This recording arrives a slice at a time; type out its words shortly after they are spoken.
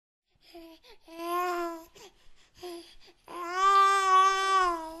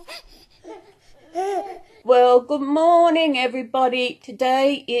Well, good morning, everybody.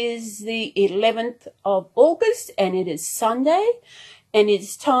 Today is the 11th of August, and it is Sunday, and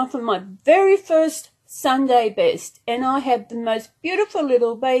it's time for my very first Sunday best. And I have the most beautiful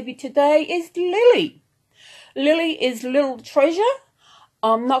little baby today is Lily. Lily is Little Treasure.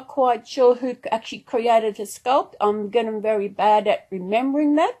 I'm not quite sure who actually created the sculpt. I'm getting very bad at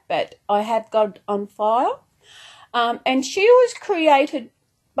remembering that, but I have got it on file. And she was created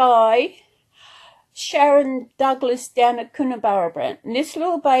by Sharon Douglas down at Coonabarabran. And this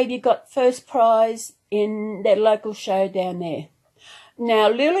little baby got first prize in their local show down there. Now,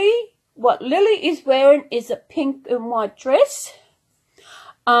 Lily, what Lily is wearing is a pink and white dress.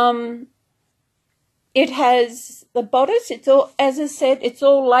 It has the bodice, it's all, as I said, it's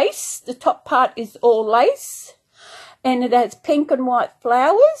all lace. The top part is all lace. And it has pink and white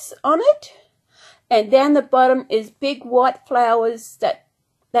flowers on it. And down the bottom is big white flowers that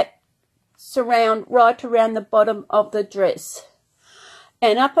surround right around the bottom of the dress.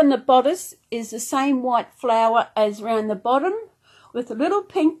 And up on the bodice is the same white flower as around the bottom, with a little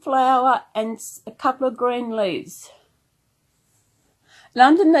pink flower and a couple of green leaves. And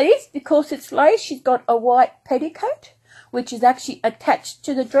underneath, because it's lace, she's got a white petticoat, which is actually attached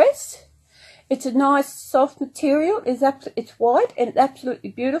to the dress. It's a nice soft material. It's white and it's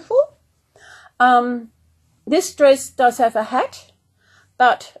absolutely beautiful. This dress does have a hat,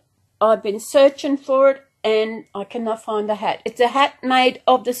 but I've been searching for it and I cannot find the hat. It's a hat made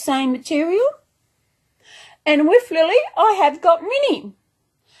of the same material. And with Lily, I have got Minnie.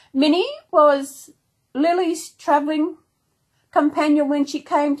 Minnie was Lily's travelling companion when she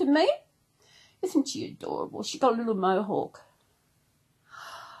came to me. Isn't she adorable? She got a little mohawk.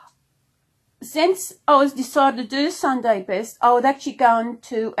 Since I was decided to do Sunday best, I was actually going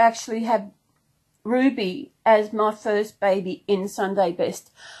to have Ruby as my first baby in Sunday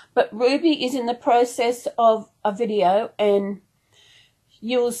best. But Ruby is in the process of a video, and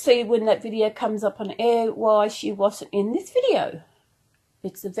you'll see when that video comes up on air why she wasn't in this video.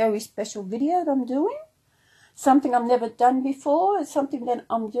 It's a very special video that I'm doing. Something I've never done before. It's something that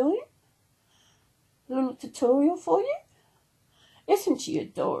I'm doing. A little tutorial for you. Isn't she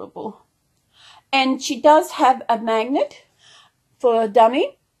adorable? And she does have a magnet for a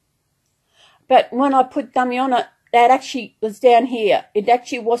dummy. But when I put dummy on it, that actually was down here. It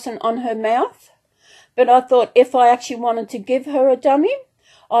actually wasn't on her mouth. But I thought if I actually wanted to give her a dummy,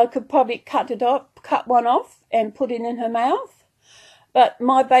 I could probably cut one off and put it in her mouth. But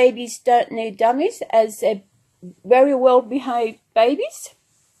my babies don't need dummies, as they're very well behaved babies.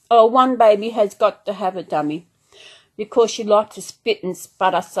 Oh, one baby has got to have a dummy because she likes to spit and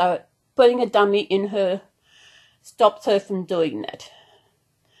sputter. So putting a dummy in her stops her from doing that.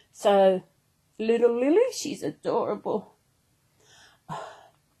 So little Lily, she's adorable.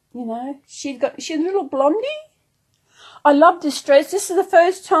 You know, she's a little blondie. I love this dress. This is the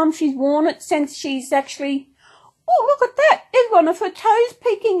first time she's worn it since she's actually... Oh, look at that. There's one of her toes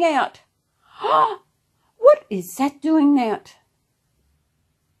peeking out. What is that doing now?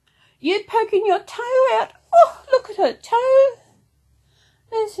 You poking your toe out. Oh, look at her toe.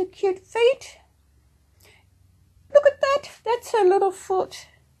 There's her cute feet. Look at that. That's her little foot.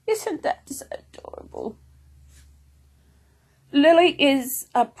 Isn't that so adorable? Lily is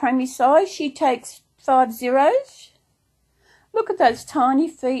a preemie size. She takes 5 zeros. Look at those tiny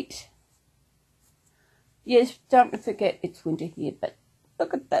feet. Yes, don't forget it's winter here, but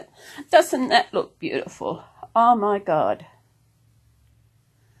look at that. Doesn't that look beautiful? Oh my God.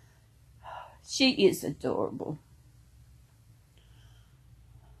 She is adorable.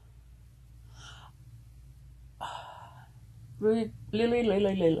 Lily, Lily,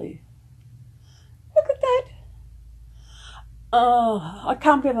 Lily. Look at that. Oh, I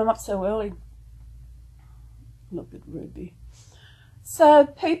can't believe I'm up so early. Look at Ruby. So,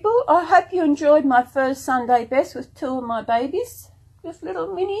 people, I hope you enjoyed my first Sunday best with 2 of my babies, with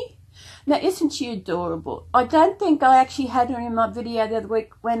little Minnie. Now, isn't she adorable? I don't think I actually had her in my video the other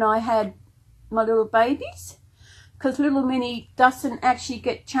week when I had my little babies, because little Minnie doesn't actually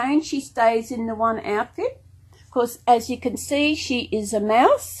get changed. She stays in the one outfit, because as you can see, she is a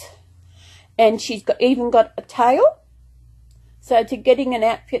mouse, and she's even got a tail. So, to getting an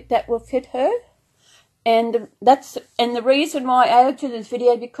outfit that will fit her. And the reason why I added to this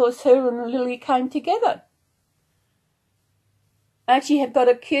video, because her and Lily came together. I actually have got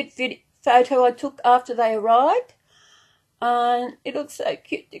a cute photo I took after they arrived, and it looks so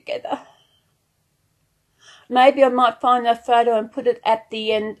cute together. Maybe I might find that photo and put it at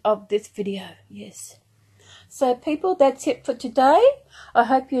the end of this video. Yes. So people, that's it for today. I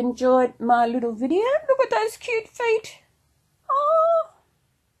hope you enjoyed my little video. Look at those cute feet.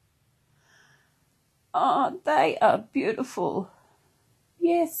 Oh, they are beautiful.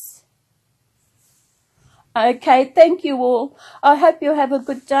 Yes. Okay, thank you all. I hope you have a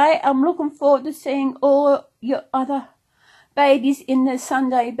good day. I'm looking forward to seeing all your other babies in the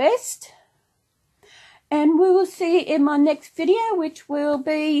Sunday best. And we will see you in my next video, which will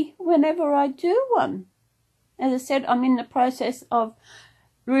be whenever I do one. As I said, I'm in the process of,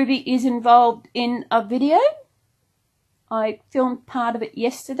 Ruby is involved in a video. I filmed part of it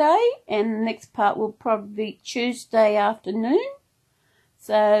yesterday, and the next part will probably be Tuesday afternoon.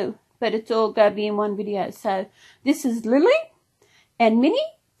 So, but it's all going to be in one video. So, this is Lily and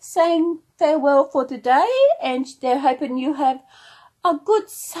Minnie saying farewell for today, and they're hoping you have a good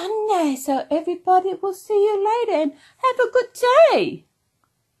Sunday. So, everybody will see you later, and have a good day.